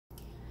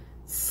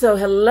So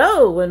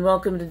hello and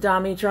welcome to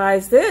Dommy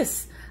Tries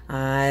This.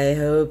 I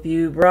hope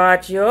you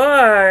brought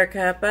your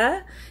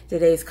cuppa.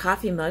 Today's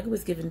coffee mug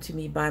was given to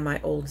me by my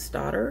oldest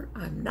daughter.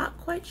 I'm not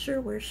quite sure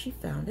where she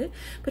found it,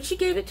 but she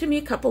gave it to me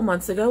a couple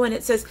months ago, and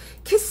it says,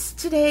 "Kiss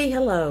today,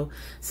 hello."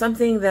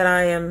 Something that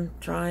I am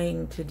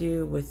trying to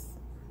do with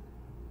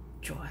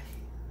joy.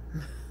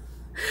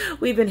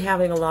 We've been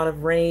having a lot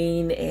of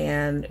rain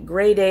and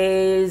gray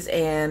days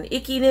and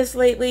ickiness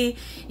lately,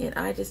 and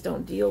I just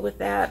don't deal with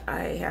that.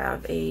 I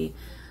have a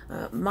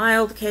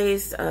mild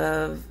case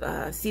of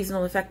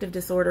seasonal affective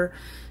disorder,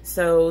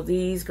 so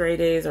these gray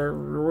days are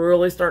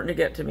really starting to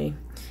get to me.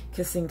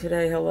 Kissing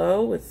today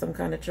hello with some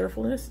kind of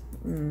cheerfulness.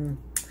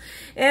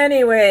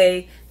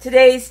 Anyway,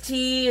 today's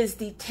tea is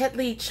the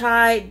Tetley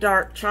Chai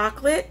Dark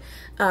Chocolate.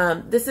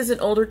 This is an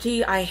older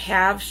tea. I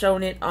have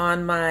shown it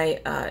on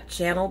my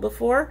channel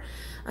before,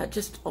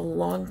 just a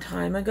long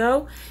time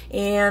ago,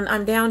 and I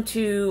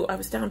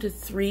was down to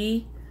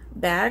 3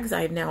 bags.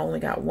 I've now only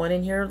got 1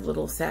 in here,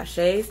 little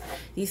sachets.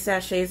 These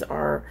sachets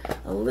are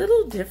a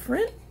little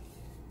different.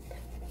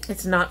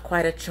 It's not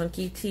quite a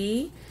chunky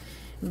tea,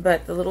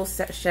 but the little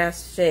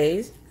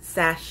sachets,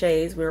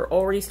 we're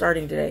already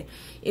starting today,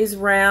 is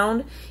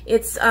round.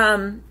 It's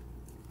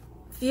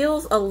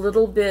feels a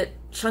little bit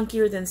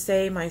chunkier than,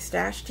 say, my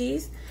stash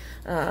teas.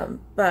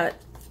 But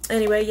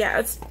anyway, yeah,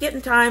 it's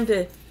getting time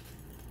to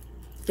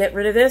get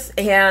rid of this.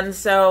 And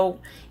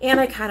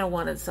I kind of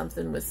wanted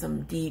something with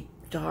some deep,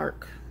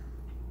 dark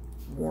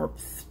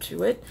warmth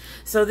to it.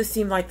 So this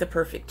seemed like the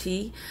perfect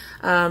tea.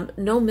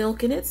 No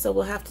milk in it, so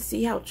we'll have to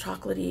see how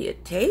chocolatey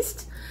it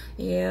tastes.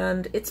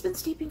 And it's been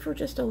steeping for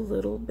just a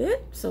little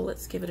bit, so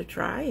let's give it a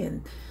try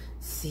and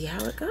see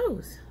how it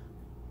goes.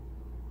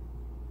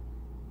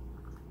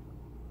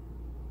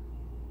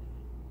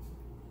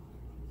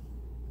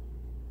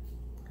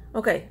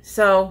 Okay,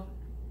 so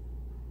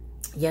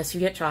yes, you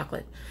get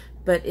chocolate,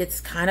 but it's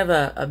kind of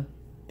a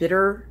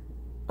bitter,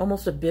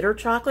 almost a bitter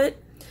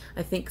chocolate.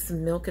 I think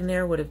some milk in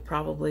there would have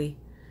probably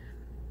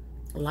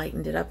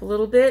lightened it up a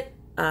little bit.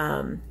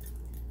 And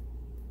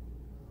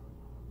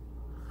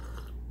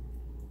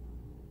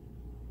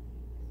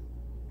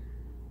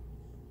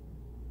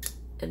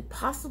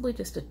possibly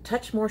just a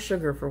touch more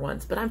sugar for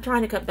once, but I'm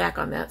trying to cut back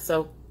on that,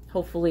 so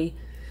hopefully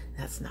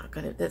that's not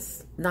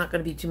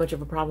gonna be too much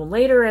of a problem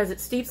later as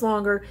it steeps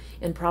longer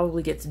and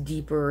probably gets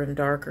deeper and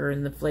darker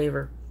in the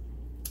flavor.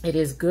 It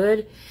is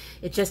good.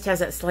 It just has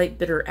that slight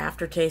bitter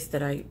aftertaste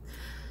that I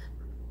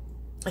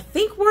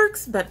think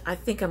works, but I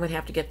think I'm gonna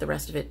have to get the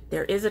rest of it.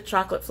 There is a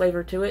chocolate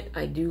flavor to it.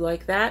 I do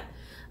like that.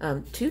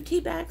 2 tea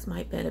bags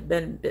might have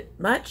been a bit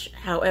much.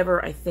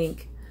 However, I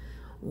think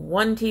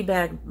 1 tea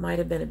bag might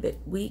have been a bit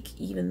weak,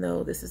 even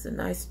though this is a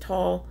nice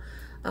tall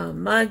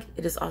mug.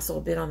 It is also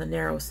a bit on the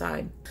narrow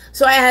side.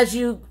 So as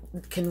you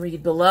can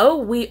read below,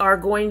 we are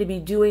going to be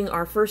doing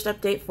our first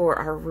update for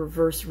our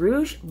Reverse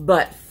Rouge.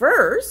 But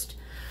first,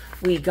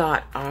 we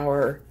got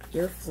our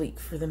Earfleek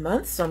for the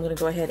month. So I'm going to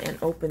go ahead and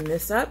open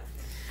this up.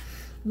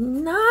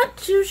 Not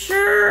too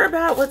sure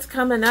about what's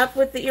coming up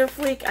with the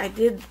Earfleek. I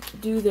did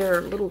do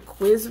their little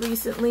quiz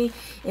recently,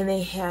 and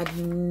they had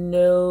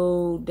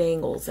no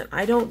dangles. And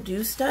I don't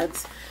do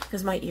studs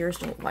because my ears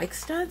don't like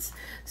studs.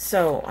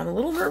 So I'm a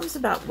little nervous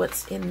about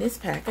what's in this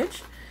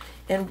package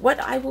and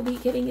what I will be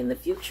getting in the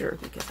future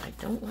because I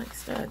don't like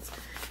studs.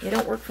 They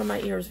don't work for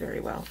my ears very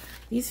well.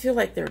 These feel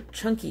like they're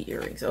chunky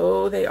earrings.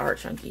 Oh, they are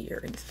chunky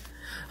earrings.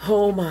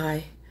 Oh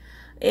my.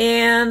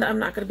 And I'm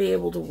not going to be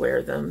able to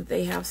wear them.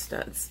 They have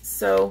studs.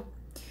 So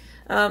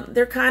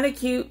they're kind of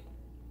cute.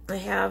 They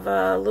have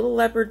a little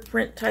leopard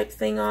print type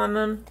thing on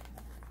them.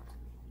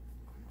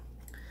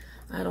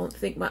 I don't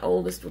think my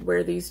oldest would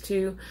wear these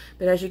too.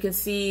 But as you can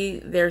see,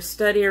 they're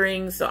stud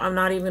earrings, so I'm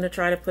not even going to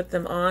try to put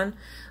them on.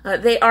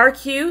 They are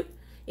cute.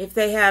 If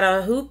they had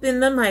a hoop in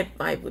them,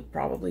 I would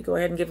probably go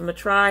ahead and give them a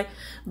try.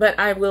 But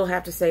I will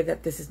have to say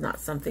that this is not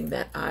something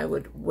that I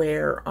would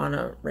wear on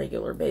a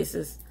regular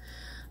basis,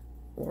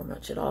 or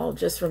much at all,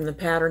 just from the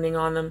patterning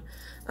on them.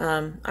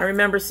 I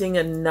remember seeing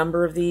a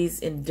number of these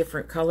in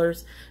different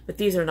colors, but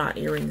these are not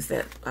earrings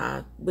that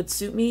would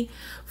suit me.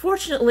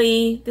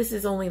 Fortunately, this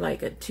is only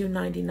like a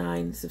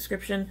 $2.99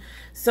 subscription,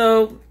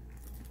 so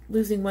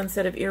losing 1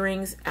 set of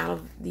earrings out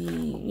of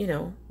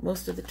the,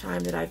 most of the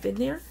time that I've been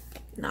there,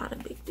 not a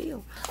big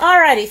deal.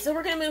 Alrighty, so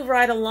we're going to move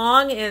right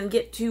along and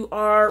get to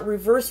our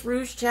Reverse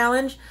Rouge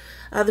Challenge.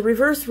 The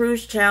Reverse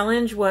Rouge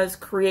Challenge was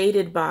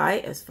created by,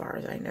 as far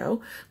as I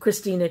know,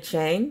 Christina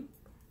Chang.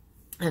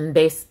 And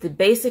the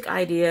basic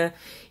idea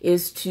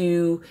is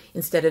to,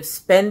 instead of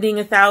spending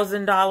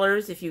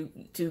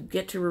 $1,000, to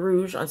get to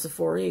Rouge on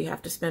Sephora, you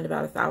have to spend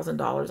about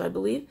 $1,000, I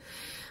believe.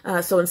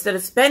 So instead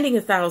of spending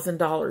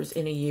 $1,000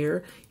 in a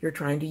year, you're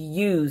trying to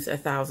use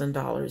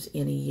 $1,000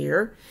 in a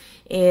year.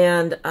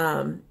 And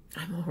I'm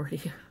already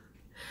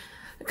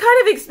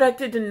kind of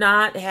expected to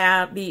not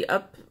be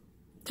up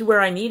to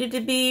where I needed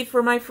to be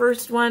for my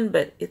first one,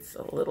 but it's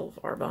a little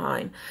far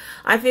behind.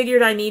 I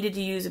figured I needed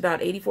to use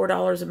about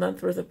 $84 a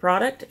month worth of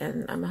product,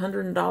 and I'm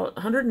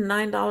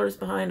 $109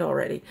 behind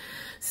already.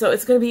 So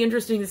it's going to be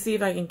interesting to see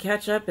if I can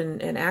catch up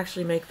and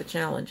actually make the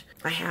challenge.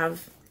 I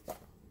have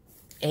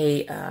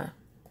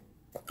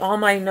all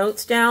my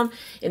notes down,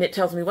 and it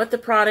tells me what the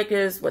product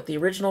is, what the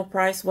original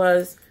price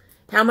was,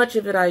 how much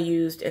of it I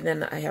used, and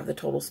then I have the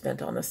total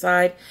spent on the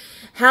side.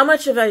 How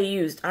much have I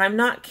used? I'm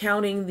not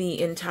counting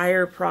the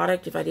entire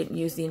product if I didn't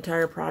use the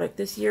entire product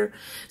this year.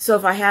 So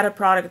if I had a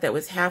product that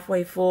was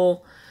halfway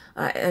full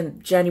on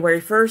January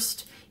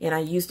 1st, and I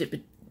used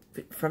it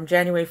from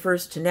January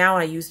 1st to now,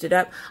 I used it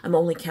up, I'm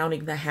only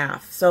counting the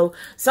half. So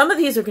some of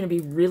these are going to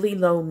be really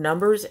low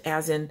numbers,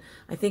 as in,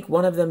 I think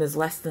one of them is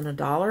less than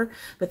 $1,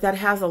 but that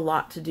has a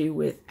lot to do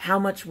with how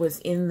much was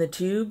in the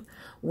tube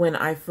when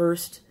I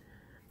first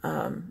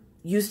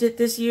used it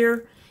this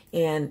year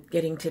and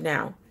getting to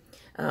now.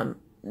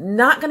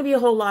 Not going to be a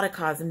whole lot of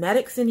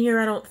cosmetics in here,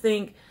 I don't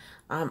think.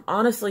 I'm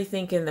honestly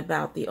thinking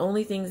about the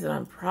only things that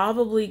I'm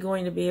probably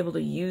going to be able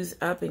to use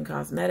up in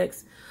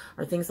cosmetics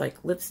are things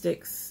like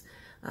lipsticks,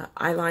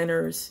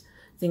 eyeliners,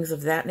 things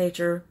of that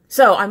nature.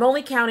 So I'm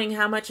only counting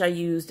how much I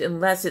used,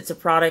 unless it's a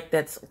product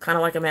that's kind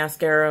of like a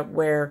mascara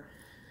where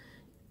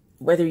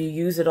whether you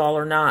use it all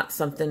or not,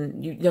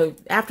 something, you know,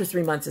 after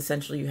 3 months,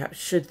 essentially, you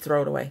should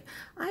throw it away.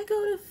 I go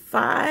to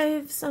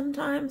 5,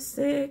 sometimes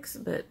 6,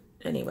 but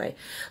anyway,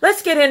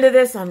 let's get into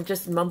this. I'm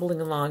just mumbling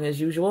along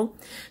as usual.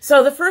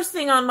 So the first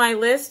thing on my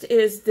list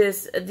is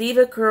this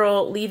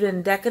DevaCurl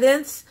Leave-In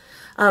Decadence.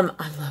 I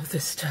love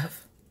this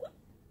stuff.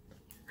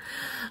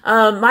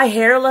 My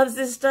hair loves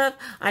this stuff.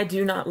 I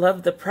do not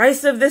love the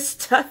price of this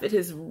stuff. It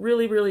is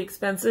really, really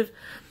expensive.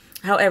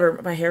 However,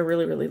 my hair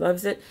really, really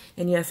loves it.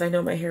 And yes, I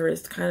know my hair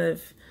is kind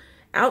of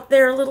out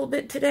there a little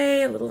bit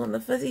today, a little on the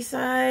fuzzy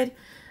side.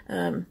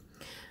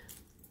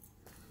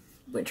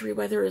 Wintry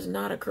weather is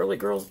not a curly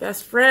girl's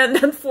best friend,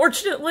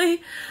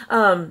 unfortunately.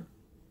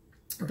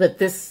 But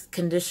this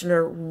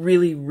conditioner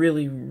really,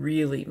 really,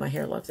 really, my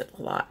hair loves it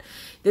a lot.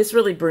 This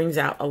really brings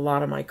out a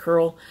lot of my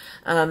curl.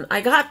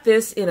 I got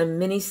this in a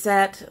mini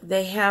set.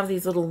 They have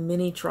these little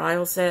mini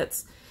trial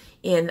sets.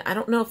 And I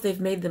don't know if they've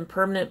made them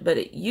permanent, but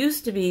it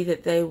used to be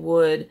that they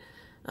would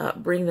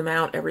bring them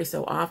out every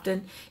so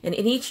often. And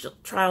in each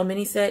trial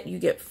mini set, you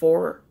get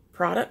 4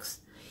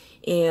 products.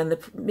 And the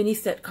mini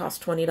set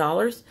costs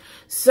 $20.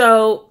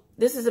 So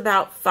this is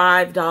about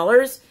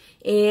 $5.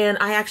 And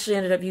I actually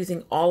ended up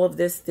using all of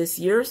this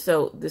year.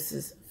 So this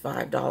is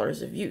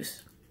 $5 of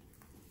use.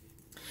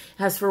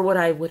 As for what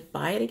I would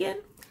buy it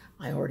again,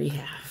 I already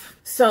have.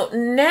 So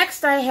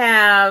next I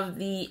have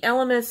the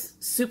Elemis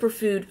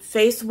Superfood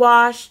Face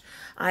Wash.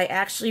 I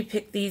actually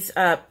picked these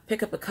up,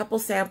 pick up a couple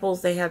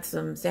samples. They had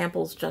some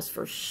samples just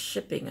for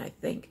shipping, I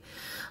think,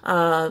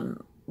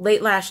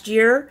 late last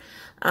year.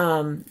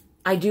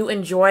 I do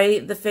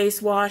enjoy the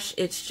face wash.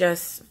 It's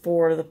just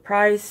for the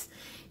price.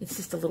 It's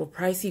just a little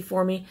pricey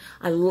for me.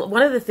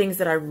 One of the things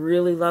that I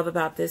really love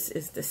about this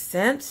is the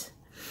scent.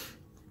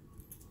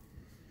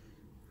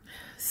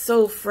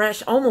 So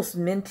fresh, almost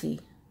minty.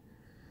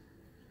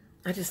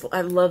 I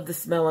love the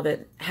smell of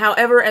it.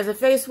 However, as a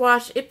face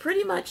wash, it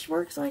pretty much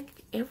works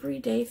like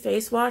everyday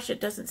face wash.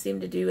 It doesn't seem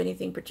to do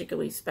anything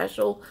particularly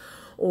special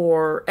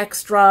or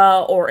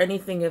extra or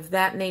anything of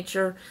that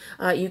nature.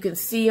 You can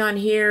see on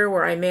here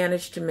where I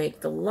managed to make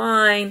the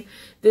line.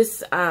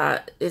 This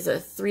is a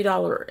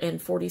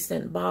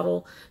 $3.40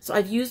 bottle. So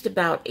I've used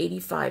about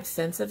 85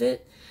 cents of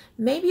it.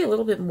 Maybe a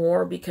little bit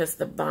more, because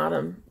the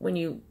bottom, when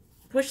you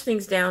push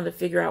things down to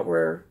figure out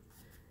where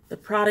the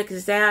product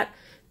is at,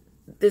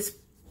 this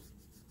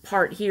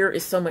part here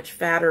is so much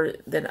fatter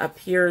than up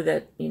here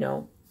that, you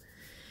know,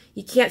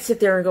 you can't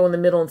sit there and go in the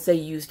middle and say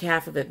you used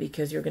half of it,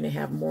 because you're going to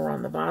have more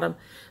on the bottom.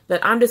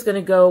 But I'm just going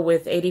to go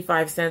with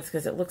 85 cents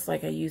because it looks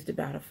like I used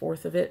about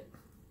 1/4 of it.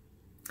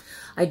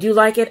 I do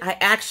like it. I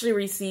actually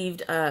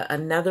received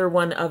another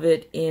one of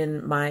it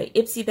in my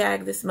Ipsy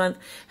bag this month.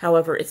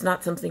 However, it's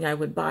not something I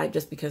would buy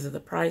just because of the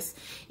price.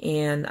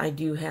 And I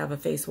do have a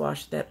face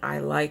wash that I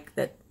like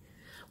that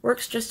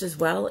works just as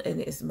well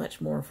and is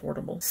much more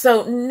affordable.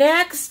 So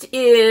next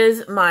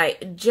is my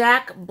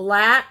Jack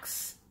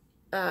Black's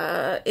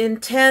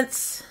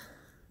Intense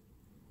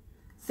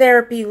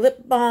Therapy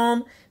Lip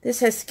Balm. This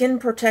has skin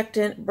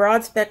protectant,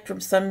 broad spectrum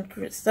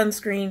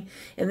sunscreen,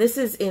 and this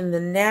is in the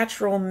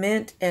natural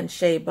mint and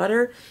shea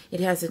butter.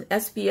 It has an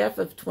SPF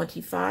of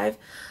 25.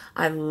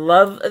 I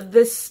love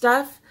this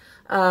stuff.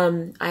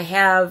 I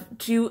have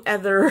two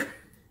other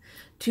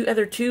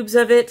tubes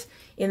of it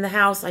in the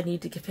house. I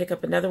need to pick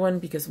up another one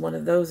because one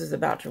of those is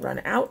about to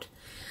run out.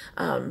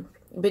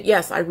 But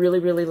yes, I really,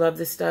 really love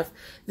this stuff.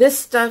 This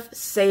stuff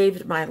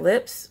saved my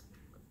lips.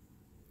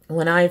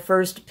 When I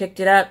first picked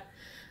it up,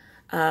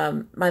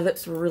 my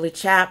lips were really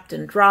chapped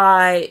and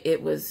dry.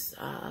 It was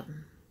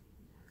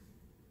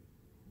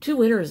 2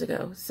 winters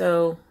ago,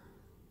 so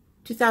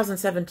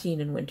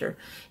 2017 in winter.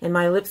 And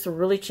my lips were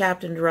really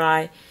chapped and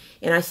dry.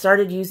 And I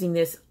started using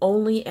this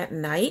only at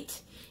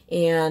night.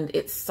 and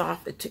it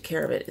took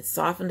care of it. It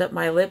softened up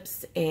my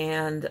lips,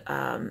 and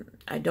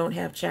I don't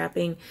have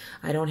chapping.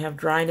 I don't have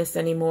dryness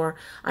anymore.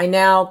 I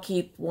now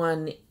keep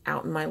one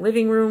out in my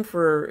living room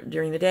for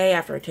during the day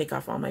after I take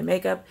off all my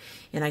makeup,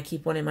 and I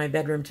keep one in my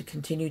bedroom to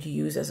continue to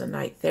use as a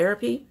night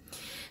therapy.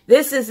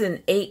 This is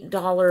an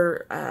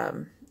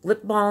 $8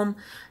 lip balm.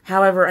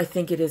 However, I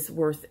think it is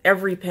worth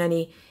every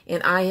penny,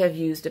 and I have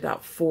used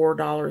about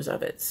 $4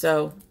 of it.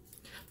 So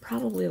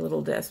probably a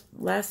little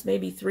less,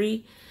 maybe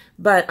 $3.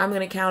 But I'm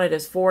going to count it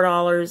as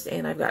 $4,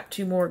 and I've got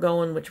 2 more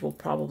going, which will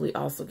probably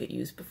also get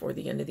used before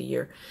the end of the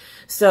year.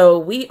 So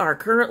we are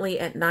currently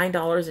at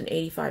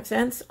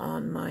 $9.85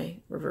 on my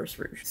Reverse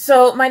Rouge.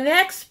 So my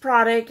next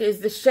product is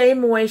the Shea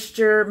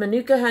Moisture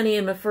Manuka Honey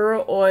and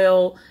Mafura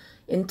Oil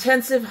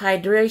Intensive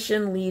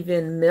Hydration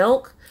Leave-In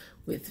Milk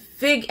with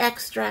fig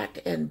extract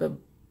and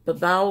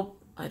babao,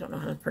 I don't know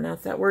how to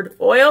pronounce that word,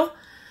 oil.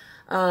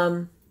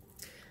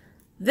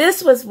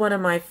 This was one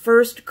of my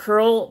first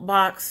curl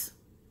box.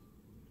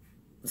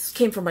 This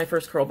came from my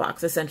first curl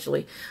box,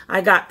 essentially.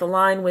 I got the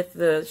line with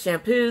the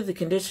shampoo, the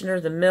conditioner,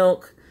 the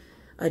milk,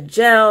 a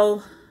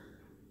gel.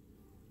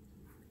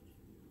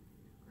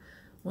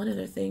 One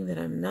other thing that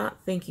I'm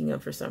not thinking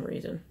of for some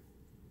reason.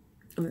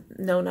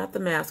 No, not the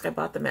mask. I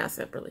bought the mask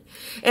separately.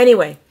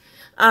 Anyway,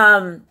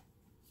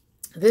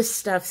 this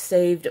stuff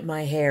saved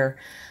my hair.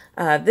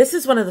 This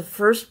is one of the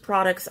first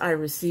products I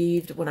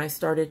received when I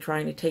started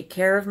trying to take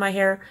care of my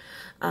hair.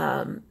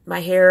 My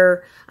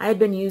hair, I had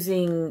been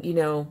using, you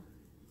know,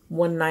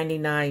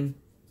 $1.99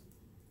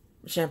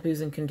 shampoos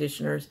and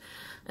conditioners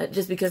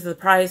just because of the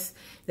price.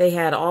 They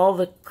had all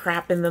the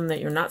crap in them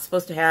that you're not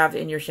supposed to have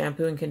in your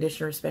shampoo and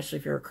conditioner, especially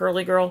if you're a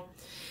curly girl.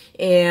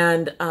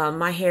 And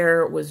my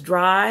hair was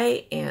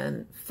dry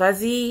and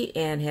fuzzy,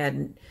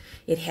 and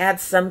it had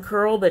some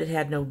curl, but it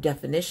had no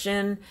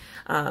definition.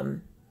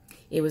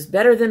 It was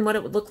better than what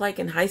it would look like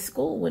in high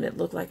school, when it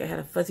looked like I had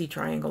a fuzzy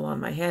triangle on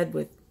my head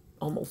with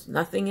almost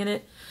nothing in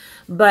it.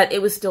 But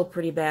it was still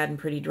pretty bad and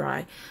pretty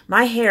dry.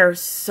 My hair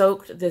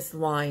soaked this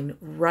line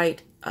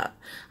right up.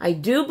 I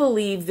do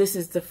believe this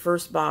is the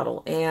first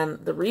bottle, and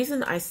the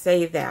reason I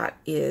say that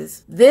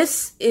is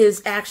this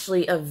is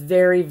actually a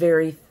very,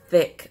 very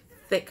thick,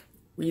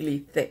 really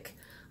thick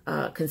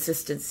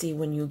consistency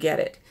when you get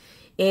it.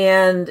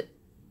 And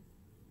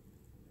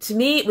to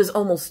me, it was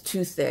almost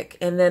too thick.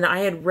 And then I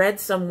had read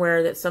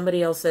somewhere that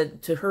somebody else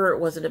said to her it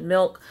wasn't a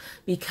milk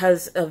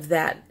because of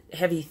that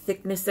heavy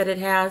thickness that it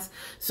has.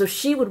 So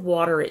she would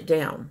water it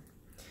down.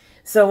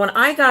 So when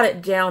I got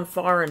it down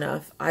far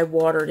enough, I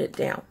watered it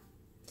down.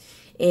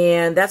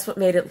 And that's what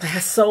made it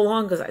last so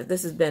long, because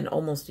this has been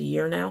almost a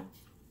year now.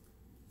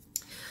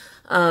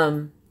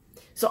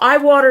 So I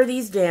water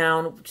these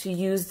down to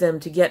use them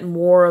to get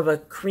more of a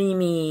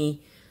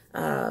creamy,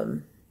 not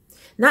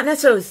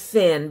necessarily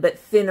thin, but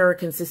thinner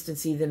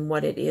consistency than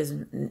what it is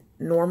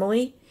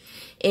normally.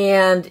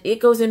 And it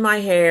goes in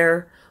my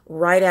hair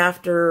right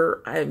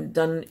after I'm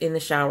done in the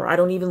shower. I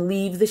don't even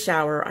leave the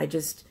shower. I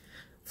just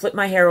flip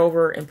my hair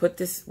over and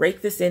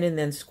rake this in, and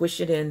then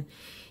squish it in.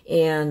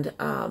 And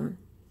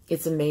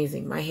it's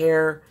amazing. My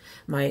hair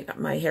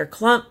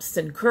clumps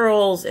and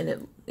curls,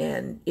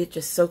 and it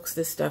just soaks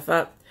this stuff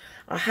up.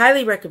 I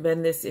highly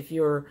recommend this if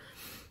you're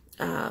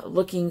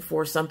looking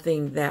for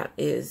something that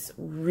is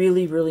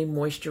really, really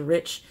moisture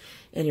rich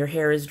and your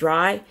hair is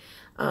dry.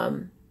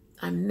 I'm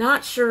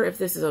not sure if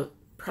this is a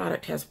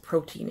product has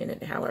protein in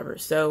it, however.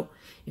 So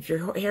if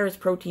your hair is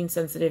protein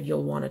sensitive,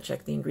 you'll want to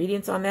check the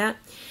ingredients on that.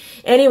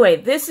 Anyway,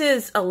 this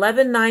is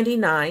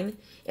 $11.99,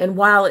 and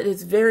while it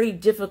is very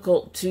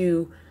difficult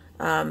to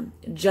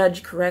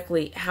judge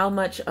correctly how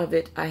much of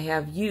it I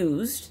have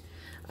used,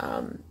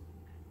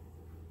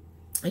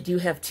 I do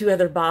have 2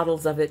 other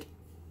bottles of it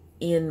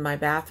in my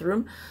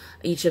bathroom,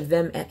 each of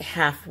them at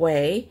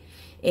halfway.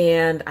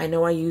 And I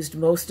know I used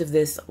most of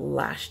this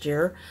last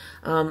year.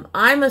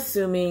 I'm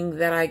assuming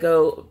that I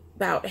go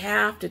about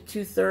half to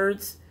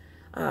 2/3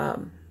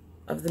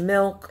 of the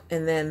milk,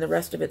 and then the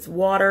rest of it's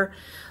water.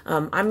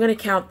 I'm going to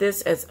count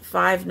this as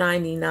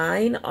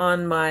 $5.99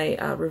 on my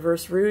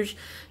Reverse Rouge,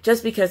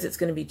 just because it's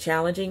going to be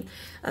challenging.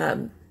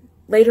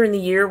 Later in the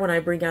year, when I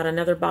bring out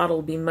another bottle,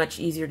 it'll be much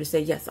easier to say,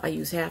 yes, I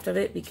use half of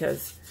it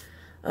because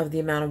of the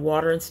amount of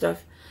water and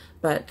stuff.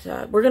 But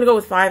we're going to go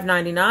with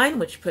 $5.99,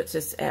 which puts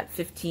us at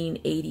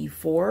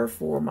 $15.84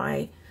 for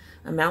my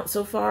amount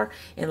so far.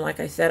 And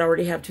like I said, I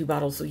already have 2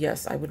 bottles, so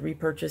yes, I would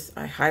repurchase.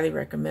 I highly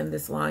recommend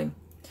this line.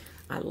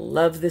 I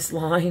love this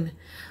line.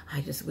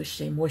 I just wish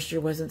Shea Moisture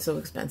wasn't so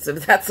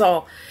expensive. That's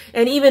all.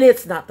 And even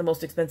it's not the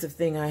most expensive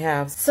thing I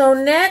have. So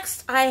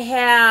next I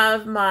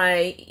have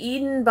my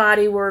Eden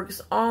Bodyworks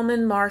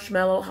Almond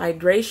Marshmallow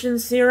Hydration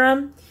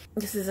Serum.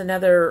 This is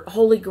another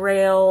Holy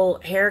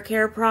Grail hair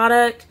care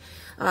product.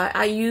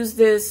 I use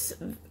this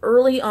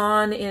early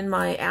on in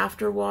my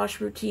after wash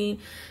routine.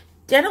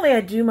 Generally, I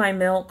do my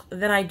milk,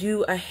 then I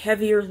do a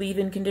heavier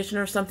leave-in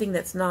conditioner, something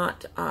that's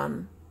not,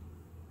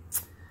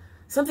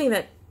 something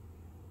that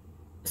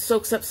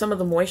soaks up some of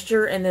the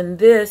moisture, and then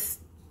this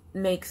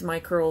makes my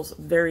curls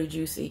very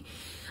juicy.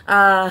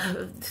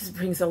 This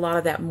brings a lot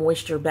of that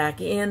moisture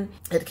back in.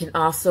 It can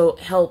also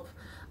help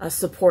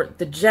support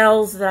the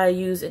gels that I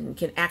use, and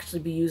can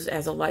actually be used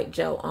as a light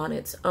gel on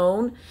its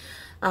own.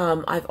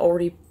 I've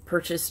already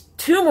purchased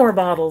 2 more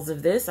bottles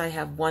of this. I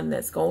have one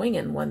that's going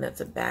and one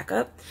that's a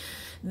backup.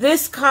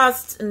 This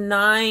costs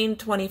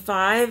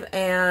 $9.25,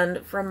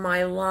 and from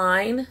my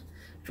line,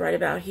 right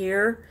about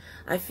here,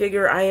 I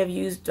figure I have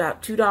used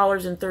about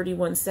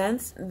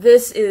 $2.31.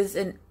 This is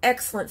an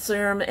excellent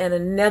serum, and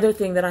another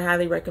thing that I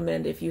highly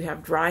recommend if you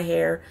have dry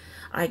hair.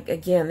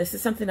 Again, this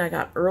is something I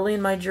got early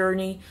in my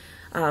journey.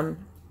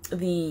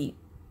 The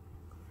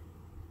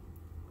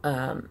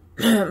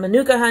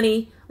Manuka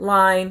Honey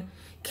line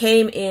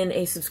came in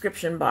a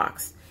subscription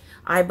box.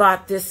 I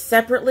bought this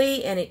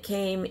separately, and it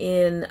came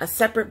in a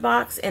separate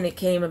box, and it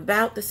came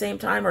about the same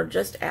time or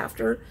just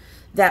after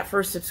that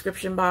first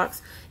subscription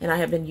box, and I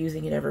have been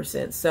using it ever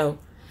since. So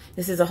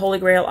this is a holy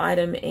grail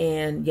item,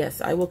 and yes,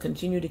 I will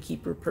continue to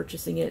keep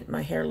repurchasing it.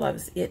 My hair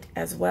loves it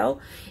as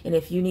well, and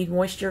if you need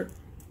moisture,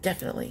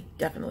 definitely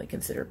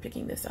consider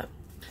picking this up.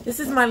 This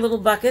is my little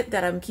bucket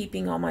that I'm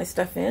keeping all my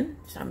stuff in.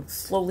 So I'm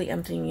slowly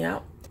emptying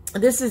out.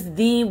 This is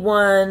the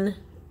one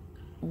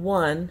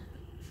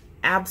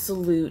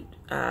absolute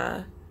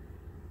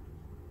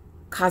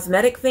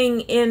cosmetic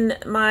thing in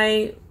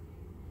my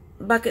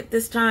bucket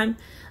this time.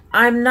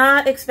 I'm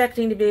not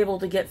expecting to be able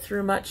to get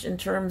through much in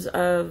terms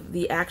of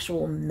the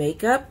actual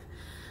makeup.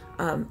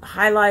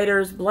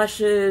 Highlighters,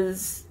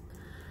 blushes,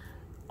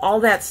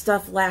 all that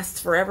stuff lasts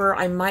forever.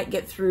 I might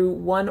get through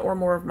 1 or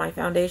more of my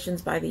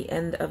foundations by the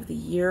end of the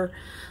year.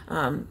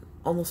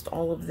 Almost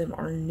all of them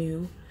are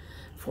new,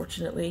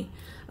 fortunately.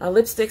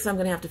 Lipsticks, I'm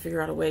going to have to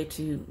figure out a way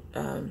to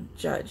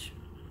judge,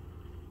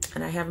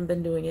 and I haven't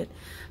been doing it.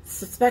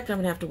 Suspect I'm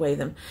going to have to weigh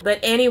them. But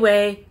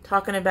anyway,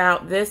 talking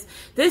about this.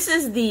 This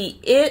is the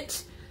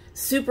IT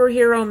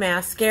Superhero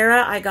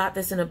Mascara. I got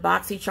this in a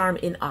BoxyCharm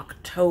in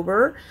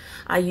October.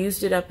 I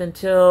used it up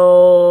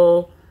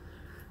until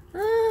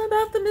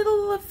about the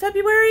middle of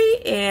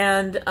February,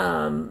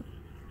 and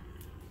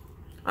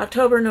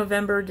October,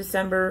 November,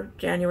 December,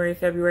 January,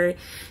 February.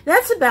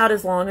 That's about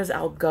as long as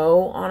I'll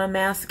go on a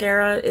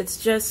mascara.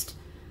 It's just,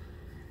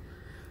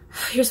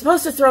 you're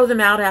supposed to throw them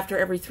out after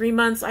every 3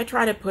 months. I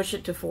try to push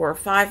it to 4 or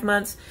 5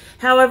 months.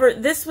 However,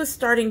 this was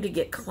starting to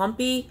get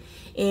clumpy,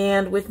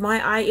 and with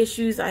my eye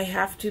issues, I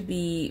have to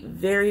be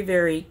very,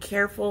 very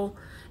careful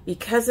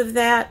because of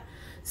that.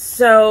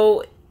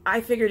 So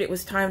I figured it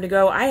was time to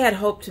go. I had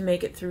hoped to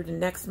make it through to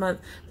next month.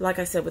 Like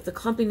I said, with the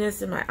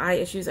clumpiness and my eye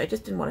issues, I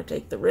just didn't want to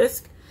take the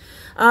risk.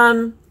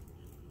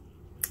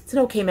 It's an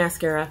okay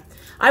mascara.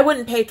 I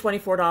wouldn't pay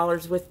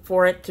 $24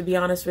 for it, to be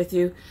honest with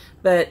you,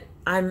 but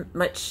I'm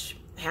much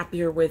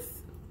happier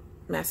with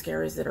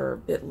mascaras that are a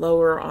bit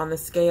lower on the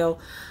scale.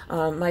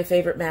 My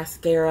favorite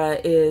mascara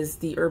is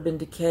the Urban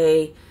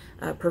Decay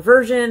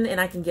Perversion, and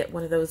I can get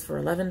one of those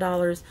for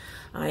 $11.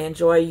 I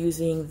enjoy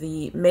using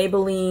the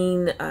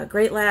Maybelline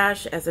Great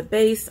Lash as a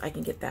base. I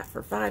can get that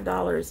for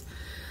 $5.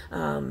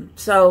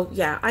 So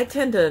yeah, I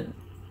tend to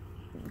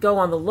go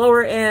on the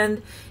lower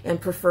end and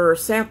prefer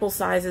sample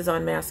sizes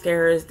on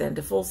mascaras than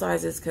to full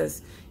sizes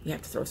because you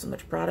have to throw so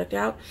much product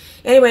out.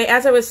 Anyway,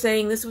 as I was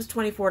saying, this was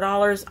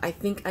 $24. I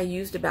think I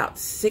used about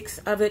 6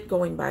 of it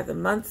going by the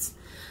months.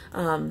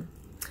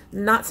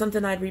 Not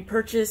something I'd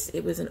repurchase.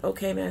 It was an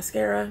okay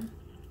mascara.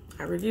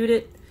 I reviewed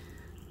it.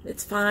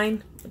 It's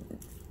fine.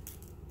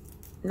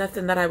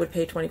 Nothing that I would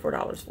pay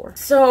 $24 for.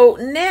 So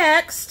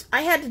next,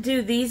 I had to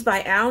do these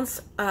by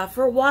ounce.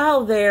 For a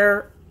while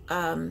there,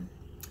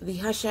 the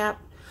Hush app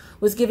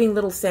was giving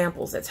little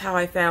samples. That's how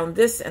I found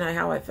this, and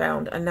how I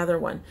found another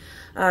one.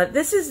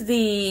 This is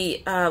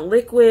the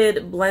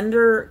Liquid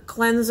Blender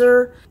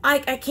Cleanser. I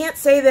can't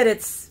say that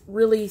it's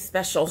really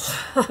special,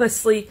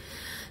 honestly.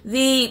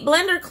 The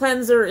Blender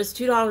Cleanser is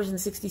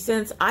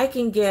 $2.60. I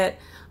can get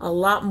a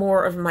lot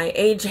more of my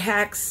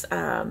Ajax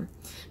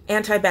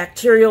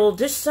antibacterial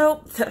dish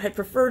soap that I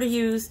prefer to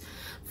use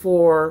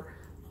for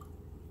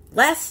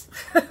less.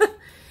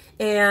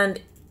 And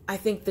I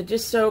think the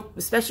dish soap,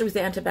 especially with the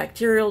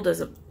antibacterial,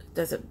 does a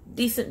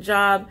decent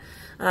job.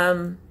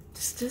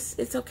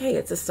 It's okay.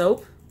 It's a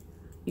soap.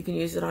 You can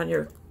use it on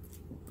your,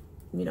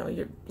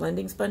 your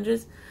blending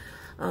sponges.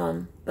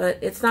 But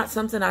it's not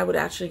something I would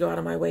actually go out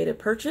of my way to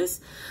purchase.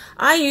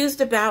 I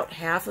used about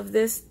half of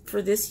this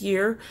for this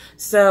year,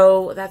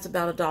 so that's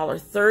about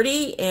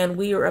 $1.30, and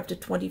we are up to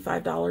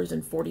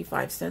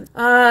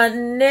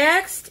 $25.45.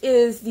 Next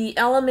is the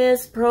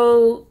Elemis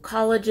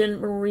Pro-Collagen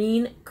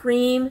Marine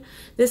Cream.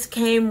 This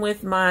came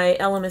with my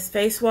Elemis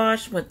face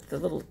wash with the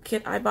little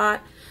kit I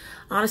bought.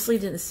 Honestly,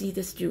 didn't see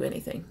this do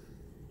anything.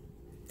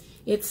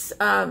 It's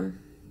an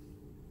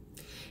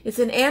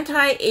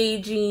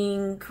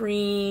anti-aging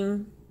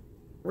cream,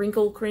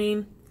 wrinkle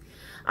cream.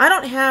 I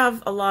don't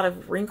have a lot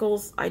of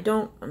wrinkles.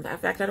 In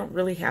fact, I don't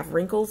really have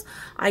wrinkles.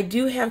 I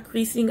do have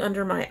creasing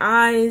under my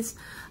eyes.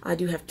 I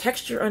do have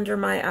texture under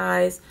my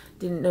eyes.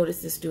 Didn't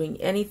notice this doing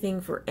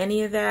anything for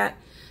any of that.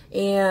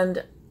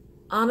 And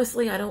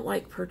honestly, I don't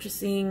like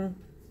purchasing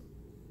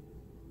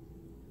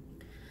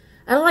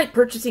I don't like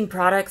purchasing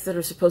products that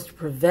are supposed to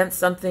prevent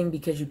something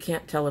because you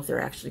can't tell if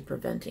they're actually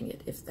preventing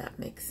it, if that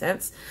makes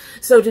sense.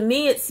 So to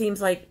me, it seems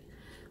like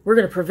we're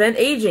going to prevent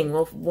aging.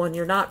 Well, one,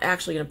 you're not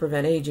actually going to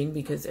prevent aging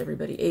because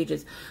everybody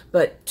ages.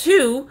 But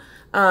two,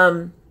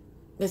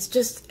 it's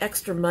just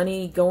extra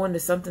money going to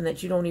something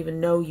that you don't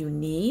even know you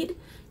need.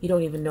 You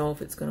don't even know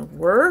if it's going to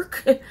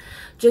work.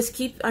 Just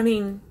keep, I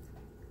mean,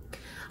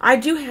 I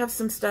do have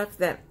some stuff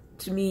that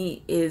to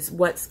me is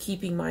what's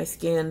keeping my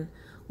skin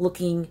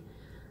looking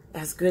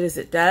as good as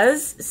it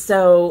does.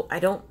 So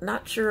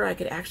not sure I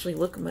could actually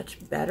look much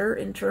better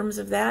in terms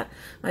of that.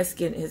 My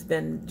skin has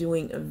been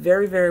doing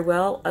very, very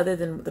well, other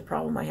than the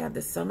problem I had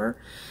this summer.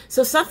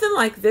 So something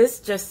like this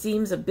just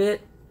seems a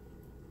bit,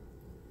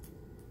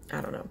 I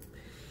don't know.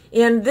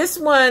 And this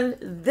one,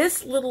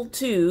 this little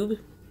tube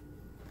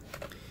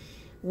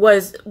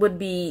would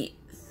be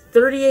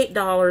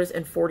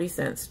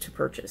 $38.40 to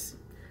purchase.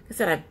 Like I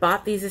said, I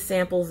bought these as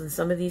samples, and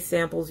some of these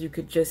samples you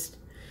could just,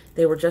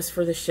 they were just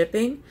for the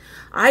shipping.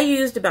 I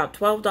used about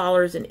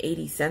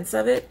 $12.80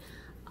 of it.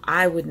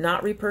 I would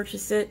not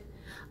repurchase it.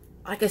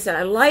 Like I said,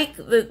 I like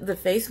the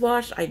face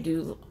wash. I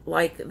do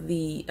like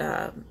the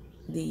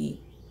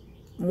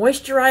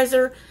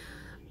moisturizer.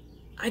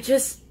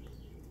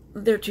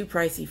 They're too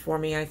pricey for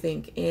me, I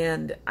think.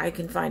 And I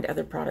can find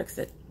other products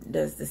that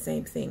does the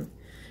same thing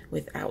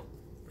without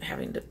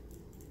having to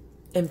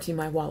empty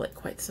my wallet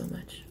quite so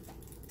much.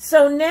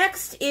 So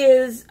next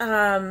is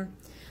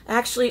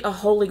actually a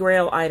holy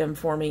grail item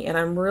for me, and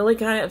I'm really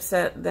kind of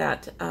upset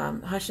that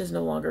Hush is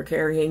no longer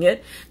carrying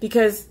it,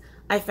 because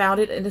I found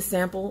it in a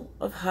sample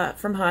of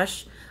from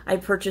Hush. I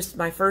purchased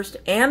my first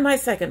and my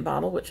second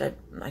bottle, which I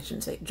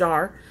shouldn't say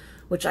jar,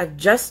 which I've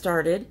just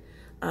started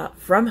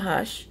from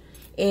Hush,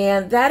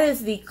 and that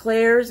is the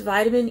Klairs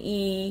Vitamin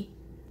E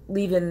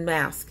Leave-In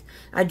Mask.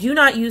 I do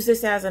not use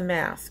this as a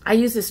mask. I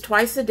use this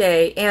twice a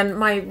day, and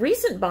my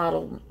recent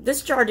bottle,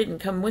 this jar didn't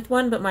come with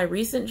one, but my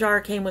recent jar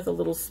came with a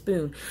little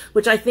spoon,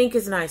 which I think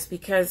is nice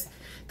because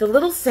the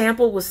little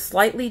sample was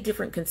slightly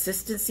different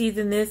consistency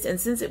than this, and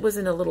since it was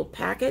in a little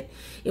packet,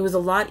 it was a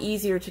lot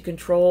easier to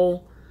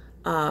control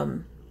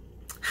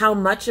how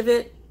much of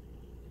it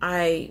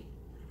I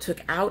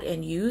took out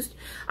and used.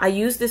 I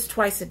use this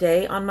twice a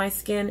day on my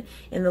skin,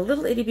 and the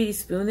little itty bitty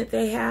spoon that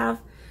they have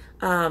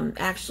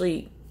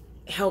actually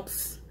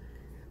helps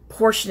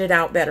portion it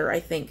out better,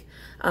 I think,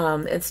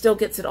 and still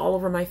gets it all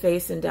over my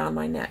face and down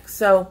my neck.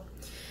 So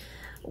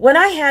when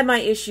I had my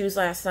issues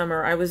last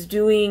summer, I was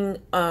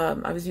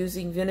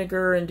using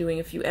vinegar and doing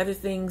a few other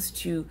things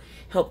to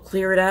help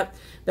clear it up,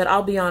 but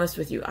I'll be honest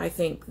with you, I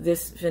think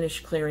this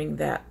finished clearing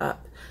that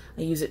up.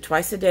 I use it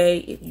twice a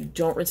day. You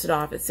don't rinse it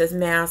off. It says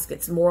mask.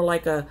 It's more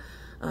like an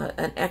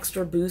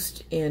extra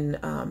boost in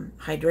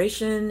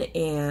hydration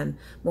and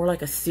more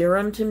like a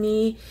serum to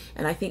me,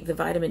 and I think the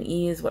vitamin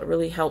E is what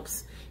really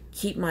helps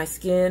keep my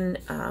skin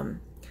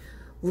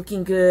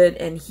looking good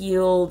and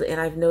healed. And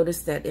I've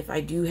noticed that if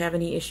I do have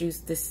any issues,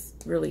 this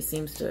really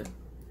seems to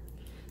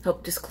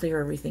help just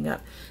clear everything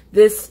up.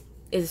 This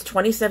is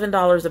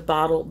 $27 a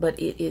bottle, but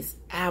it is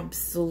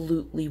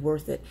absolutely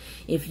worth it.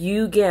 If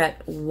you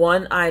get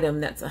one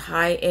item that's a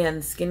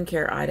high-end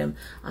skincare item,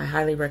 I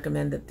highly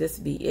recommend that this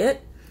be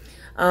it.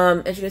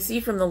 As you can see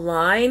from the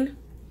line,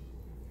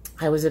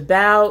 I was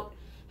about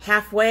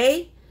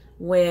halfway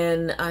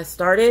when I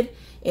started,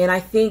 and I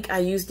think I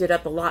used it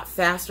up a lot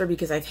faster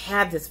because I've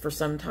had this for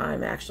some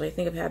time, actually. I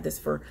think I've had this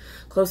for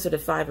closer to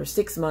 5 or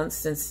 6 months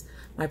since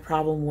my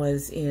problem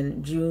was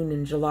in June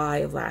and July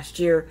of last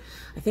year.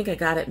 I think I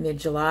got it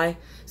mid-July.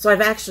 So I've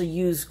actually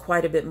used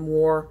quite a bit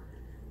more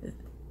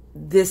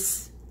the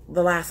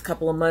last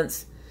couple of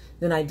months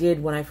than I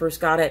did when I first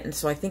got it, and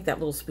so I think that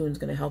little spoon's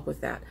going to help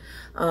with that.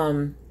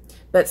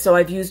 But so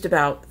I've used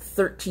about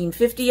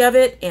 1350 of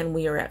it, and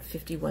we are at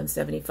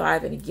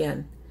 5175. And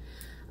again,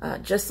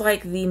 just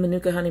like the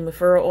Manuka Honey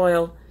Mafura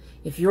oil,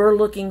 if you're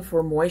looking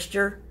for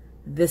moisture,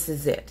 this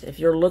is it. If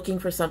you're looking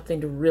for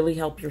something to really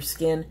help your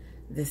skin,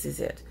 this is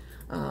it.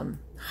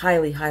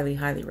 Highly, highly,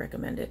 highly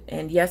recommend it.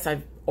 And yes,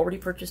 I've already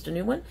purchased a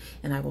new one,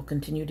 and I will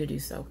continue to do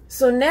so.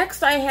 So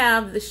next I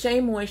have the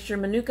Shea Moisture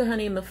Manuka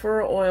Honey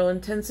Mafura Oil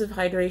Intensive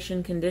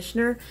Hydration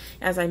Conditioner.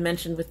 As I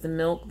mentioned with the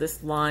milk,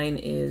 this line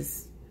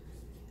is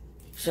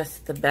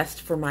just the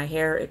best for my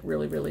hair. It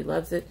really, really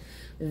loves it.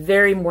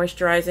 Very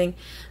moisturizing.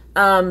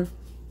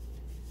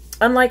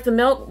 Unlike the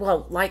milk,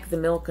 well, like the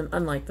milk and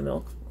unlike the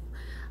milk,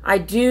 I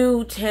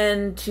do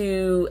tend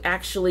to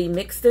actually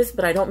mix this,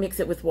 but I don't mix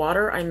it with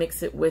water. I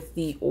mix it with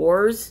the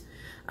Oars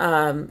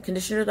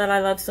conditioner that I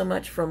love so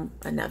much from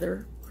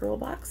another curl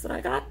box that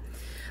I got.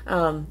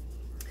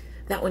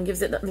 That one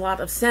gives it a lot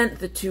of scent.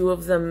 The two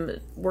of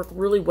them work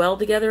really well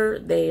together.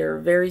 They are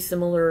very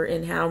similar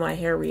in how my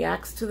hair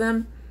reacts to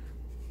them.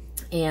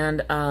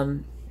 And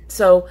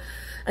so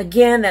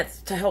again,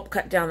 that's to help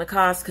cut down the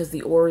cost, because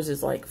the Oars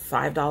is like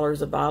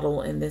 $5 a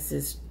bottle and this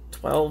is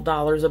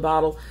 $12 a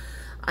bottle.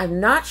 I'm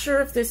not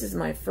sure if this is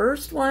my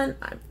first one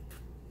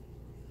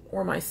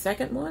or my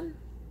second one.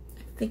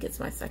 I think it's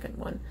my second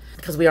one,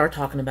 because we are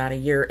talking about a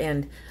year,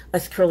 and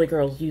us curly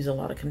girls use a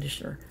lot of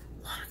conditioner.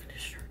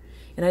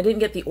 And I didn't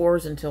get the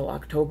ores until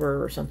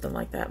October or something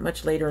like that,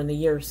 much later in the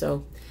year.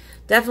 So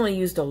definitely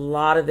used a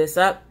lot of this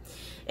up.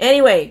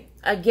 Anyway,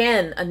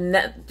 again,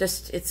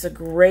 it's a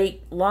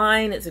great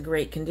line. It's a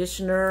great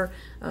conditioner.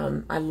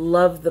 I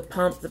love the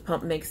pump. The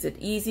pump makes it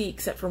easy,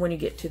 except for when you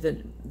get to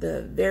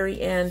the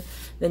very end.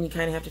 Then you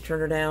kind of have to turn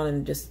her down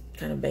and just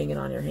kind of bang it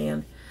on your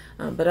hand.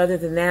 But other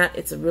than that,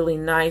 it's a really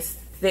nice,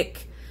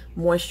 thick,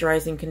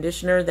 moisturizing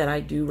conditioner that I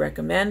do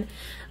recommend.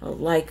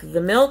 Like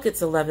the milk,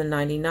 it's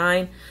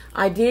 $11.99.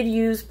 I did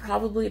use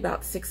probably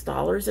about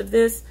 $6 of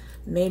this,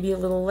 maybe a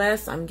little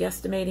less. I'm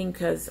guesstimating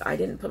because I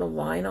didn't put a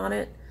line on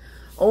it.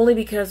 Only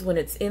because when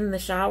it's in the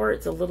shower,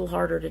 it's a little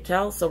harder to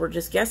tell. So we're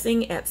just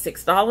guessing at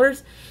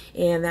 $6,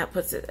 and that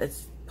puts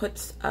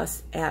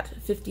us at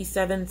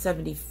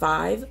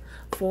 $57.75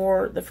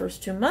 for the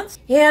first 2 months.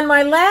 And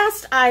my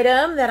last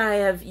item that I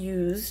have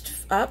used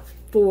up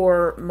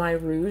for my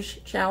Rouge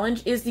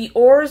challenge is the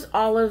Ors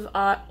Olive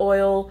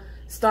Oil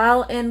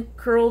Style and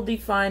Curl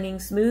Defining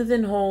Smooth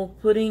and Whole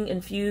Pudding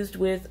infused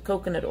with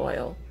coconut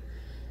oil.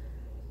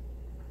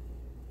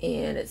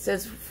 And it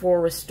says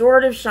for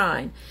restorative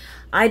shine.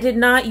 I did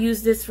not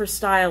use this for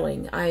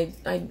styling. I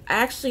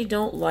actually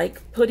don't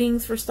like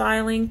puddings for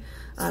styling.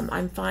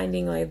 I'm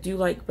finding I do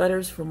like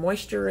butters for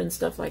moisture and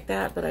stuff like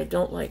that, but I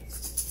don't like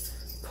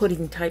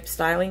pudding type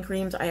styling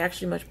creams. I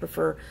actually much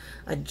prefer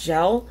a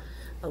gel,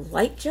 a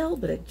light gel,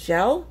 but a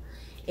gel.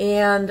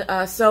 And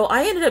so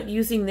I ended up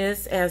using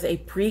this as a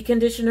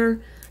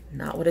pre-conditioner,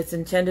 not what it's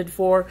intended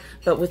for,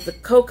 but with the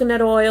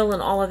coconut oil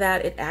and all of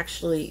that, it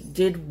actually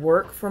did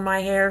work for my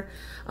hair.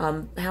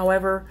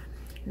 However,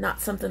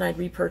 not something I'd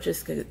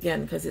repurchase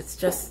again, because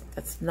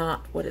that's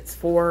not what it's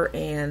for,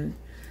 and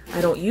I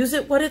don't use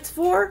it what it's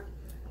for.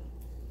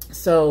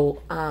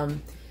 So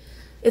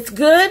it's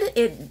good.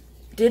 It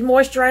did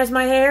moisturize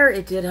my hair.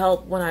 It did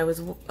help when I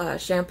was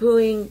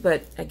shampooing,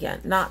 but again,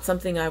 not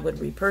something I would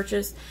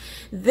repurchase.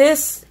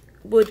 This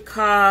would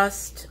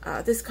cost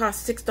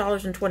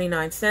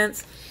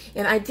 $6.29,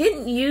 and I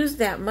didn't use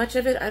that much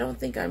of it. I don't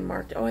think I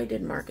marked. Oh, I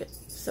did mark it.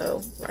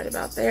 So right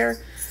about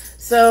there.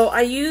 So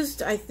I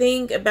used, I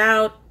think,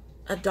 about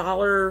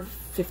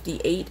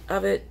 $1.58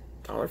 of it,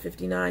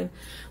 $1.59,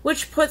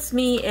 which puts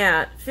me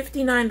at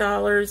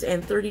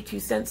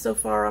 $59.32 so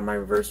far on my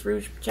Reverse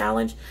Rouge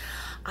challenge.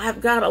 I've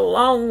got a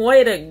long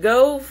way to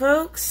go,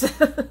 folks.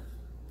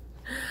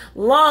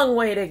 Long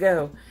way to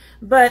go.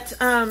 But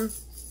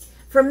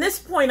from this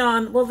point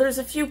on, well, there's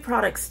a few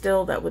products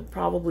still that would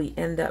probably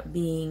end up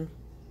being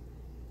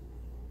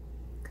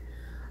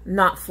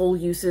not full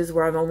uses,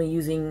 where I'm only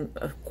using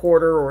a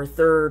quarter or a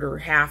third or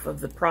half of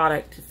the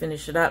product to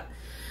finish it up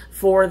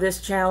for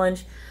this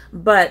challenge.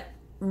 But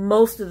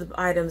most of the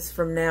items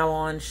from now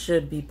on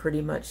should be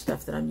pretty much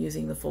stuff that I'm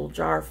using the full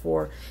jar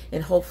for,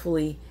 and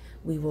hopefully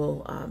we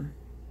will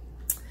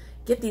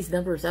get these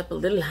numbers up a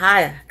little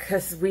higher,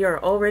 because we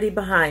are already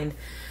behind.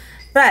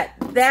 But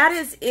that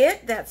is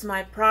it. That's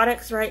my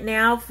products right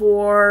now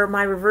for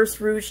my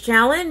Reverse Rouge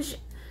challenge.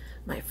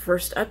 My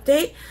first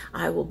update.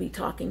 I will be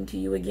talking to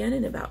you again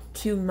in about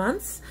 2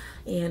 months,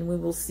 and we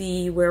will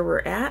see where we're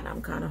at.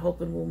 I'm kind of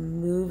hoping we'll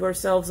move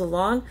ourselves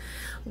along.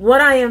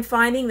 What I am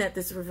finding that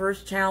this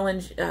Reverse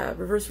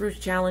Rouge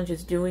challenge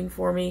is doing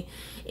for me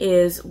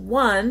is,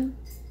 one,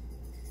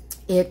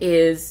 it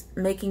is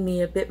making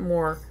me a bit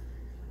more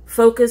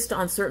focused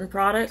on certain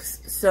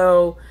products.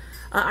 So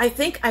I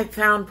think I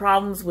found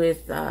problems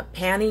with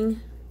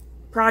panning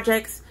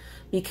projects,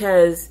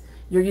 because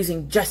you're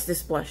using just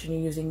this blush and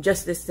you're using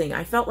just this thing.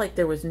 I felt like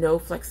there was no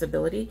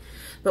flexibility.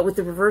 But with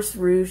the Reverse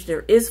Rouge,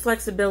 there is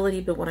flexibility,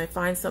 but when I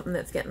find something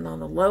that's getting on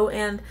the low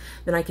end,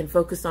 then I can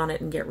focus on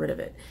it and get rid of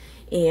it.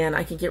 And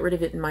I can get rid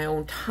of it in my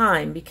own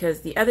time,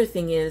 because the other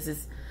thing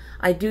is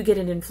I do get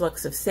an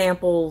influx of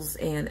samples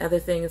and other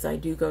things. I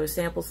do go to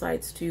sample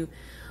sites to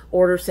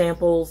order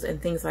samples and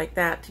things like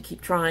that to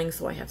keep trying,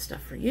 so I have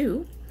stuff for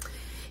you.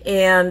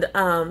 And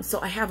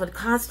so I have a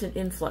constant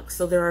influx.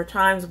 So there are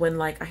times when,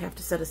 like, I have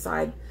to set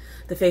aside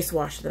the face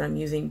wash that I'm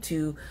using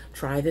to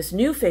try this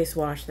new face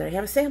wash that I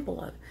have a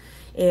sample of.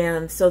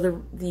 And so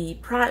the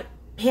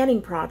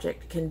panning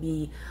project can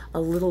be a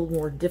little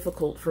more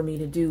difficult for me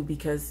to do,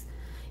 because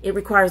it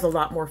requires a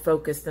lot more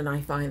focus than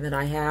I find that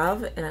I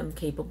have and I'm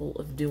capable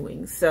of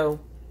doing. So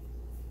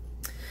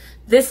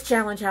this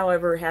challenge,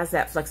 however, has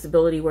that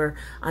flexibility where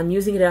I'm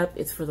using it up.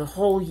 It's for the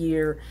whole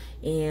year,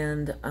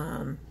 and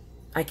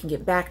I can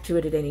get back to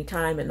it at any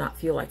time and not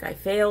feel like I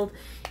failed,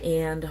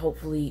 and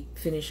hopefully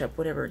finish up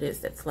whatever it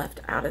is that's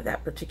left out of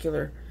that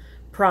particular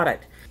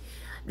product.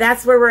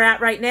 That's where we're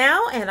at right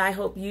now, and I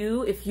hope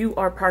you, if you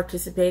are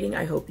participating,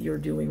 I hope you're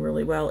doing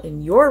really well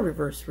in your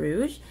Reverse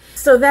Rouge.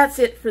 So that's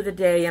it for the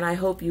day, and I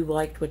hope you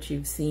liked what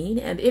you've seen.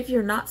 And if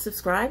you're not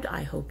subscribed,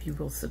 I hope you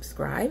will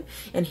subscribe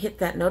and hit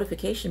that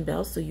notification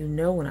bell so you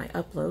know when I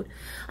upload.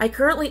 I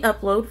currently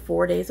upload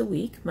 4 days a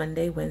week,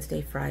 Monday,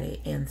 Wednesday, Friday,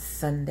 and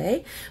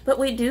Sunday. But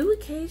we do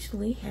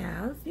occasionally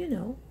have, you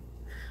know,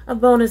 a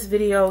bonus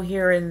video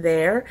here and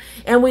there.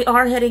 And we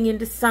are heading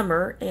into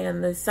summer,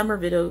 and the summer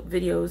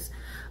videos,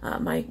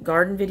 my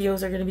garden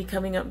videos are going to be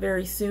coming up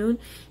very soon,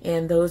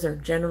 and those are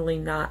generally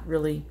not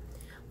really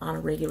on a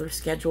regular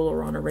schedule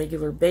or on a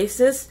regular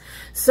basis.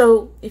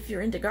 So if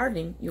you're into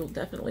gardening, you'll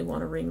definitely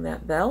want to ring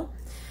that bell.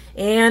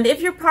 And if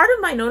you're part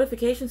of my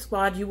notification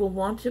squad, you will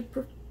want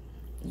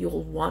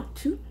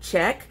to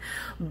check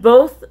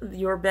both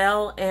your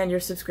bell and your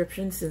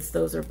subscription, since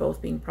those are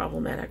both being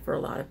problematic for a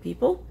lot of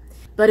people.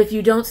 But if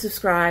you don't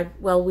subscribe,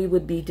 well, we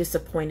would be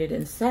disappointed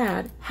and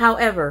sad.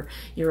 However,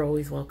 you're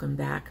always welcome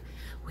back.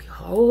 We're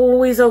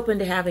always open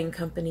to having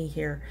company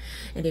here.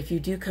 And if you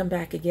do come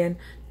back again,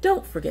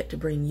 don't forget to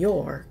bring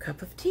your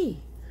cup of tea.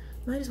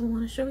 Might as well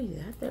want to show you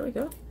that. There we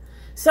go.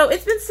 So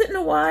it's been sitting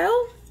a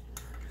while.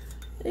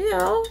 You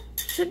know,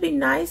 should be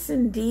nice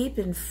and deep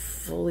and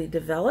fully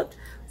developed.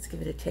 Let's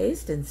give it a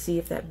taste and see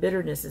if that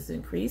bitterness is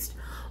increased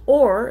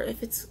or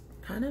if it's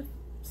kind of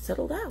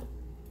settled out.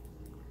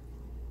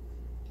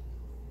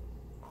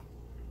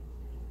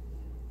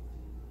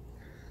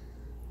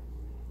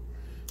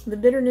 The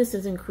bitterness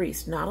has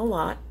increased, not a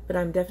lot, but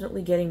I'm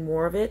definitely getting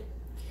more of it,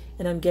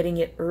 and I'm getting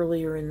it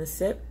earlier in the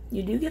sip.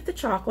 You do get the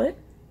chocolate.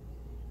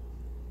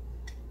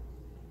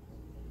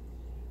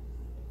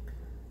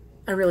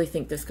 I really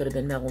think this could have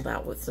been mellowed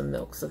out with some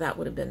milk, so that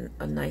would have been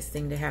a nice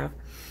thing to have.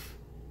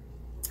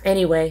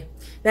 Anyway,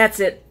 that's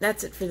it.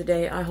 That's it for the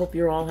day. I hope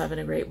you're all having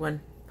a great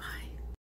one.